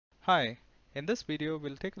Hi, in this video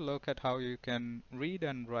we'll take a look at how you can read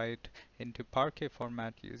and write into Parquet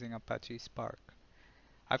format using Apache Spark.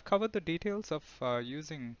 I've covered the details of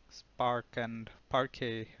using Spark and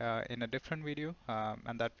Parquet in a different video,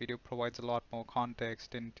 and that video provides a lot more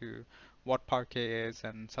context into what Parquet is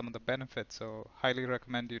and some of the benefits, so highly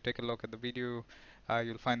recommend you take a look at the video.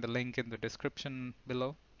 You'll find the link in the description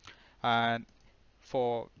below. And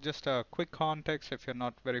for just a quick context, if you're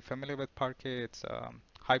not very familiar with Parquet, it's a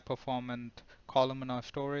high performant columnar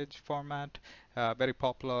storage format, very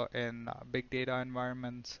popular in big data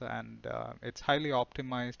environments, and it's highly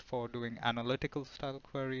optimized for doing analytical style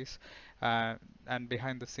queries. And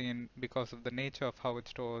behind the scene, because of the nature of how it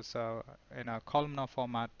stores in a columnar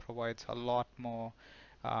format, provides a lot more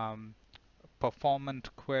um,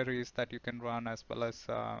 performant queries that you can run, as well as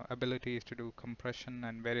abilities to do compression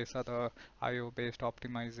and various other IO based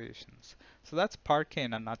optimizations. So that's Parquet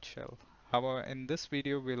in a nutshell. However, in this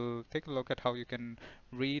video we'll take a look at how you can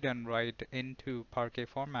read and write into Parquet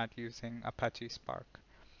format using Apache Spark.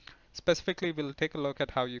 Specifically, we'll take a look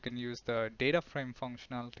at how you can use the data frame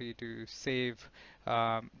functionality to save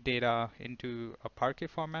data into a Parquet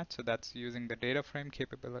format. So that's using the data frame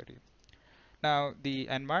capability. Now, the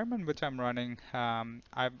environment which I'm running,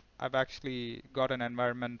 I've actually got an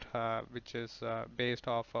environment which is based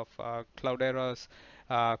off of Cloudera's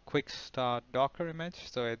quick start Docker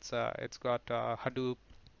image. So it's got Hadoop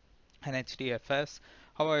and HDFS.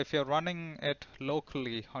 However, if you're running it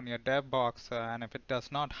locally on your dev box, and if it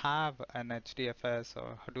does not have an HDFS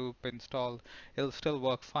or Hadoop installed, it'll still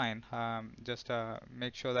work fine. Just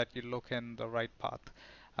make sure that you look in the right path.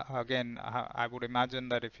 Again, I would imagine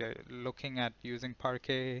that if you're looking at using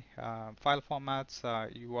Parquet file formats,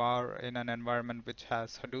 you are in an environment which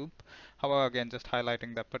has Hadoop. However, again, just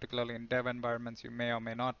highlighting that particularly in dev environments, you may or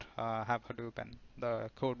may not have Hadoop, and the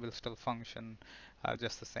code will still function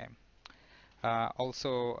just the same.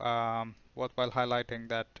 Also, worthwhile highlighting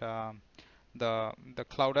that the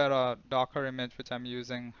Cloudera Docker image which I'm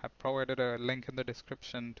using, I've provided a link in the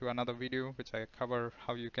description to another video which I cover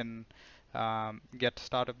how you can get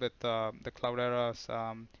started with the Cloudera's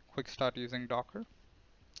quick start using Docker.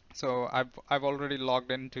 So I've already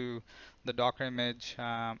logged into the Docker image,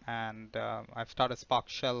 and I've started Spark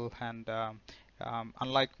shell, and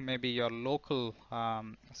unlike maybe your local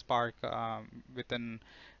Spark within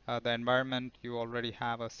the environment, you already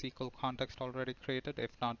have a SQL context already created.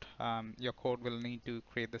 If not, your code will need to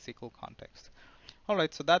create the SQL context. All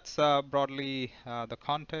right, so that's broadly the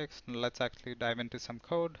context. Let's actually dive into some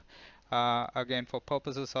code. Again, for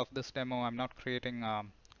purposes of this demo, I'm not creating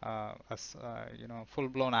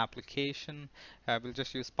full-blown application. We'll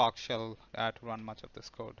just use Spark shell to run much of this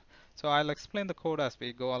code. So I'll explain the code as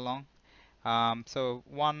we go along. So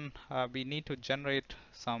one, we need to generate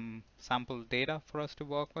some sample data for us to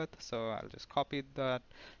work with. So I'll just copy that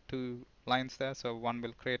 2 lines there. So one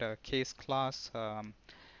will create a case class.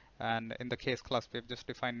 And in the case class, we've just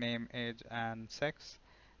defined name, age, and sex.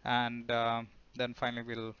 And then finally,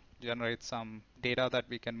 we'll generate some data that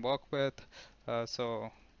we can work with.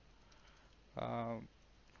 So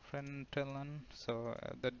println. So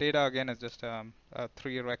the data again is just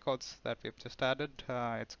 3 records that we've just added.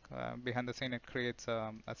 It's behind the scene, it creates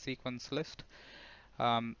a sequence list.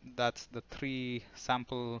 That's the 3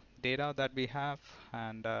 sample data that we have.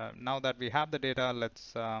 And now that we have the data,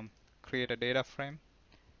 let's create a data frame.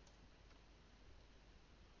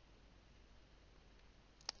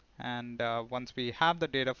 And once we have the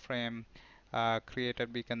data frame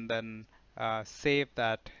created, we can then save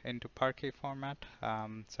that into Parquet format.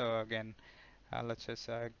 So again, let's just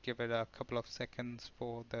give it a couple of seconds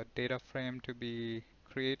for the data frame to be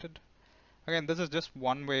created. Again, this is just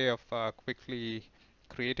one way of quickly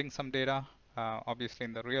creating some data. Obviously,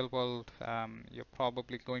 in the real world, you're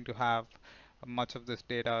probably going to have much of this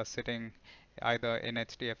data sitting either in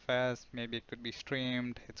HDFS, maybe it could be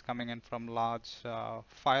streamed, it's coming in from large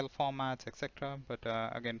file formats, etc. But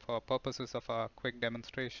again, for purposes of a quick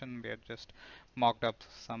demonstration, we have just mocked up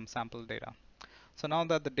some sample data. So now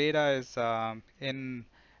that the data is in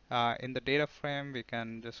the data frame, we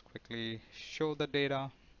can just quickly show the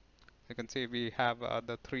data. You can see we have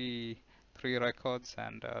the three records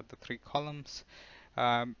and the 3 columns.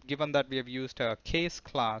 Given that we have used a case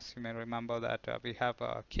class, you may remember that we have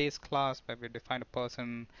a case class where we define a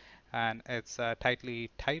person and it's tightly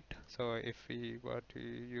typed. So if we were to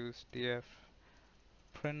use df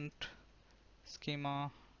print schema,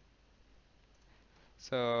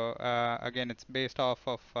 so again, it's based off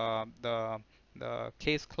of the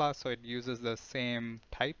case class, so it uses the same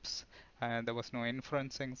types. And there was no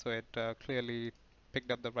inferencing, so it clearly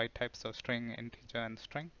picked up the right types of string, integer, and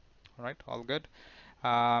string. All right, all good.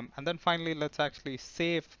 And then finally, let's actually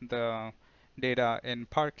save the data in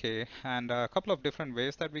Parquet, and a couple of different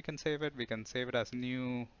ways that we can save it. We can save it as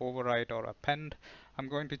new, overwrite, or append. I'm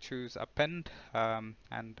going to choose append,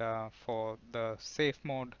 and for the save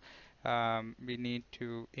mode, we need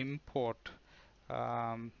to import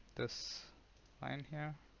this line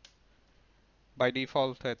here. By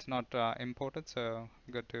default, it's not imported, so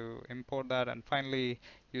good to import that. And finally,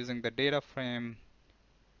 using the data frame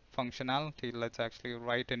functionality, let's actually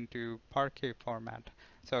write into Parquet format.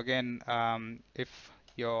 So again, if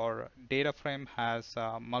your data frame has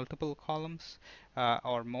multiple columns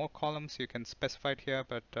or more columns, you can specify it here.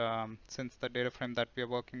 But since the data frame that we are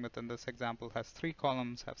working with in this example has 3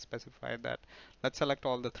 columns, I've specified that. Let's select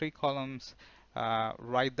all the 3 columns,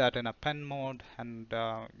 write that in append mode, and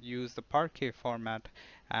use the Parquet format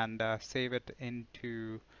and save it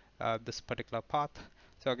into this particular path.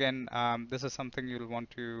 So again, this is something you'll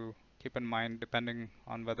want to keep in mind depending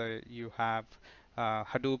on whether you have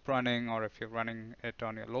Hadoop running or if you're running it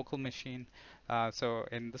on your local machine. So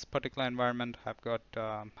in this particular environment, I've got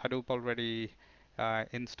Hadoop already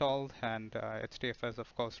installed and HDFS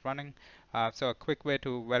of course running. So a quick way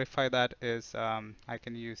to verify that is I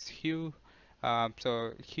can use Hue.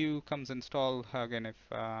 So Hue comes installed again if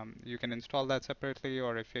you can install that separately,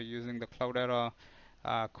 or if you're using the Cloudera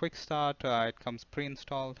quick start, it comes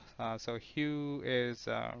pre-installed. So Hue is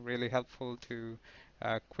really helpful to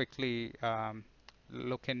quickly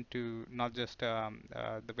look into not just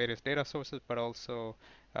the various data sources, but also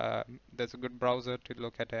there's a good browser to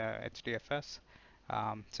look at HDFS.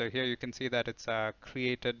 So here you can see that it's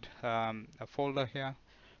created a folder here.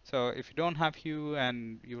 So if you don't have Hue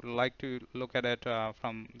and you would like to look at it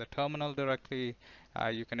from the terminal directly,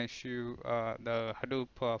 you can issue the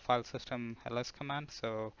Hadoop file system ls command.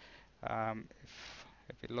 So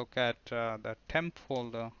if you look at the temp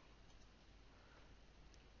folder,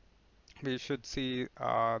 we should see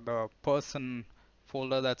the person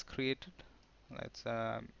folder that's created. Let's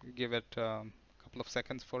give it a couple of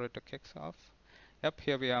seconds for it to kick off. Yep,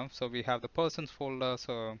 here we are. So we have the persons folder.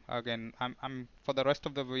 So again, I'm for the rest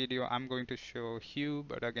of the video, I'm going to show Hue,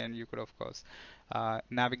 but again, you could of course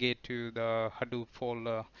navigate to the Hadoop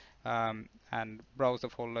folder and browse the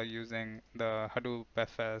folder using the Hadoop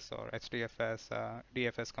FS or HDFS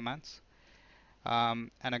DFS commands.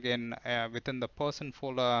 And again, within the person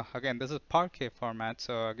folder, again, this is Parquet format.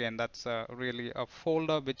 So again, that's really a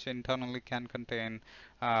folder which internally can contain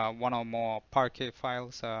one or more Parquet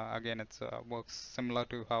files. Again, it works similar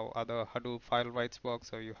to how other Hadoop file writes work.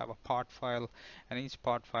 So you have a part file, and each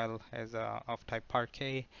part file is of type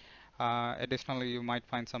Parquet. Additionally, you might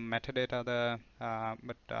find some metadata there,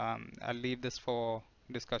 but I'll leave this for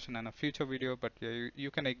discussion in a future video, but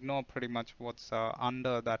you can ignore pretty much what's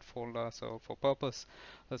under that folder. So for purpose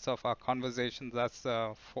of our conversations, that's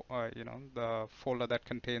the folder that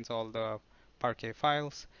contains all the Parquet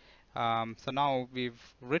files. So now we've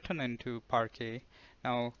written into Parquet.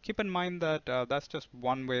 Now keep in mind that that's just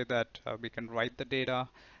one way that we can write the data.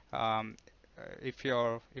 Um, if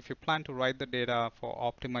you plan to write the data for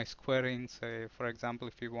optimized querying, say for example,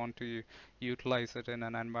 if you want to utilize it in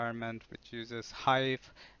an environment which uses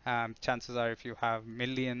Hive, chances are if you have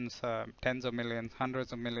millions, tens of millions,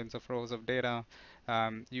 hundreds of millions of rows of data,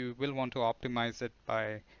 you will want to optimize it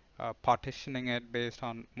by partitioning it based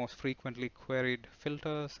on most frequently queried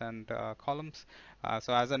filters and columns.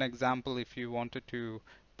 So as an example, if you wanted to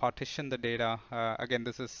partition the data. Again,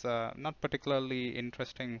 this is not particularly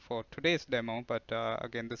interesting for today's demo, but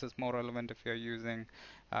again, this is more relevant if you're using,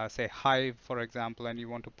 say, Hive, for example, and you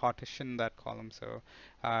want to partition that column. So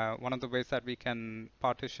one of the ways that we can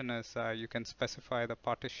partition is you can specify the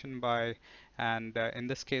partition by, and in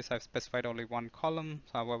this case, I've specified only one column.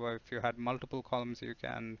 However, if you had multiple columns, you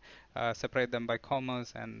can separate them by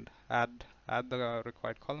commas and add the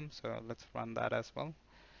required columns. So let's run that as well.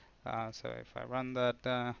 So if I run that,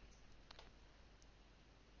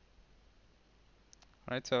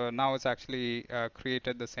 right, so now it's actually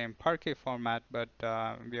created the same Parquet format, but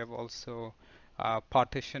we have also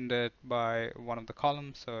partitioned it by one of the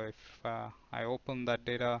columns. So if I open that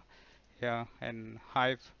data here in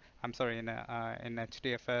Hive, I'm sorry, in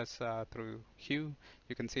HDFS through Hue,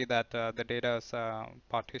 you can see that the data is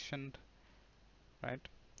partitioned, right?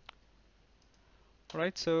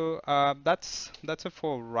 Right, so that's it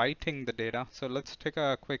for writing the data. So let's take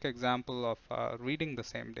a quick example of reading the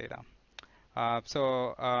same data.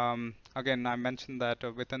 Again, I mentioned that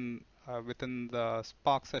within the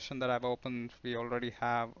Spark session that I've opened, we already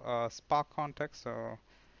have a Spark context.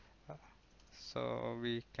 So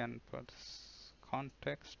we can put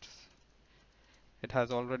context It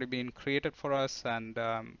has already been created for us, and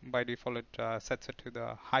by default it sets it to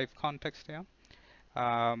the Hive context here.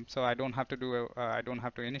 So I don't have to I don't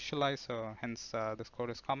have to initialize, so hence this code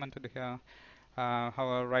is commented here.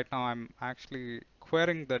 However, right now I'm actually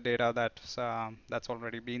querying the data that's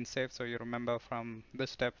already been saved. So you remember from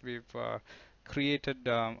this step we've created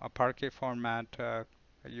a Parquet format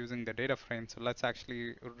using the data frame. So let's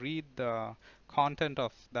actually read the content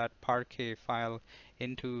of that Parquet file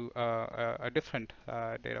into a different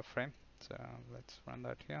data frame. So let's run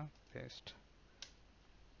that here. Paste.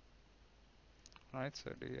 All right.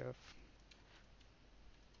 So df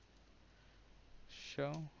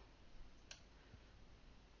show.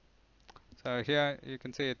 So here you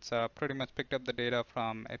can see it's pretty much picked up the data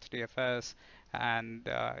from HDFS, and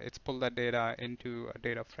it's pulled that data into a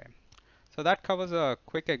data frame. So that covers a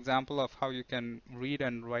quick example of how you can read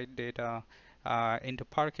and write data into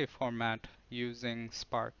Parquet format using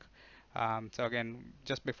Spark. So again,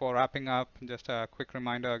 just before wrapping up, just a quick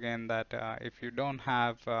reminder again that if you don't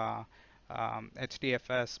have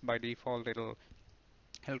HDFS by default, it'll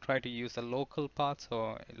try to use the local path.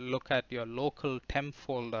 So look at your local temp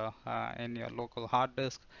folder in your local hard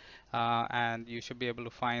disk, and you should be able to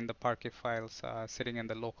find the Parquet files sitting in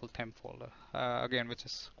the local temp folder. Again, which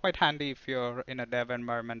is quite handy if you're in a dev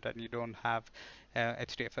environment and you don't have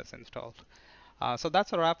HDFS installed. So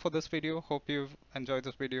that's a wrap for this video. Hope you've enjoyed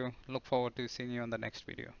this video. Look forward to seeing you on the next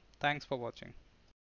video. Thanks for watching.